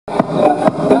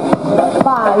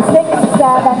5, 6,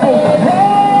 7, 8.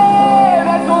 Hey,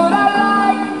 that's what I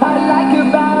like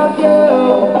about you.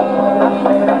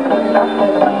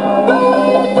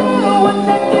 What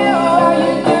you do, how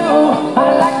you do, I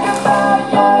like about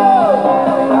you.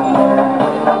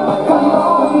 Come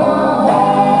on now,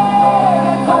 hey,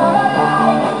 that's what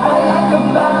I like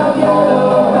about you.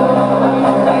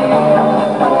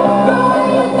 The way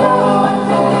you do, what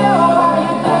you do, how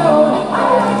you do, I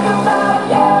like about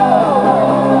you.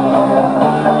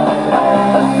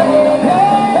 I say,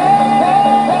 hey, hey, hey,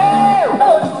 hey.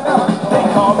 They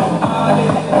call me Ali,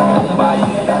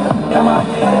 in my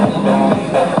head, baby.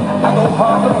 I go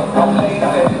harder, I'm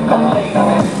lazy,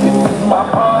 This is my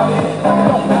party,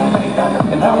 don't be late.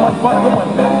 And how much fun the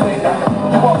women take.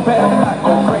 You walk past and I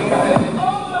go crazy.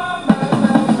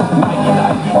 Nike,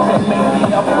 check me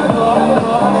up,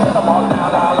 set them all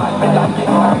down, I like it,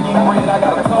 bread, I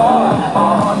got a car.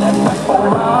 That's like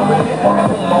Ferrari, come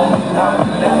on.